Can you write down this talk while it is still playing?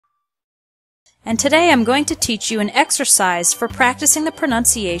and today I'm going to teach you an exercise for practicing the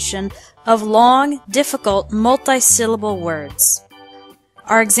pronunciation of long, difficult, multisyllable words.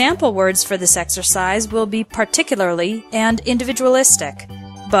 Our example words for this exercise will be particularly and individualistic,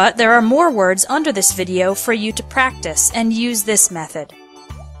 but there are more words under this video for you to practice and use this method.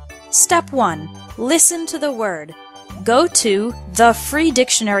 Step 1. Listen to the word. Go to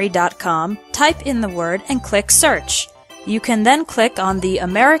thefreedictionary.com, type in the word, and click Search. You can then click on the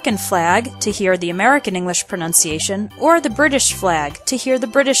American flag to hear the American English pronunciation or the British flag to hear the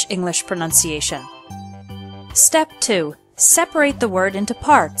British English pronunciation. Step 2. Separate the word into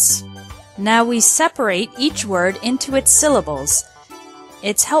parts. Now we separate each word into its syllables.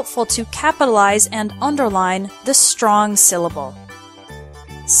 It's helpful to capitalize and underline the strong syllable.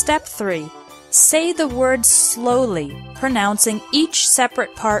 Step 3. Say the word slowly, pronouncing each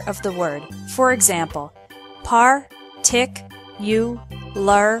separate part of the word. For example,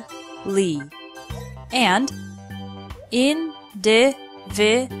 par-tic-u-lar-ly and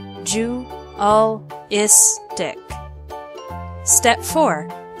individualistic. Step 4.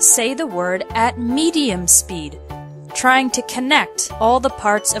 Say the word at medium speed, trying to connect all the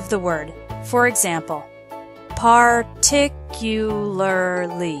parts of the word. For example,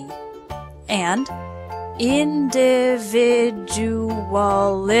 particularly and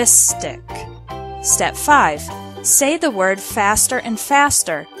individualistic. Step 5. Say the word faster and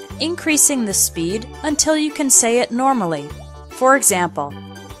faster, increasing the speed until you can say it normally. For example,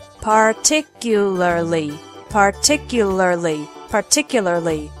 particularly, particularly,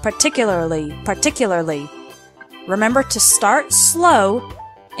 particularly, particularly, particularly. Remember to start slow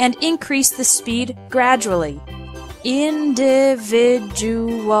and increase the speed gradually.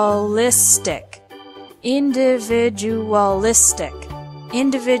 Individualistic, individualistic,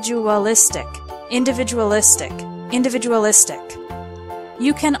 individualistic, individualistic, individualistic.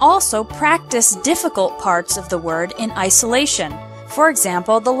 You can also practice difficult parts of the word in isolation. For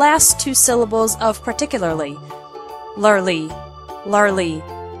example, the last two syllables of particularly. Larly, larly,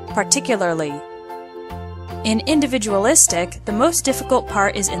 particularly. In individualistic, the most difficult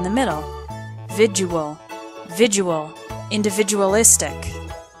part is in the middle. Visual, visual, individualistic.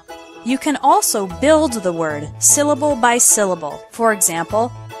 You can also build the word syllable by syllable. For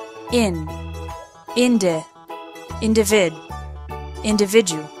example, in, indi, individ,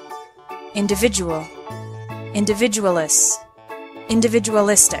 individu, individual, individualist,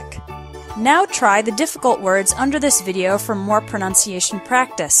 individualistic. Now try the difficult words under this video for more pronunciation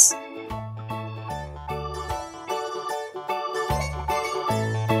practice.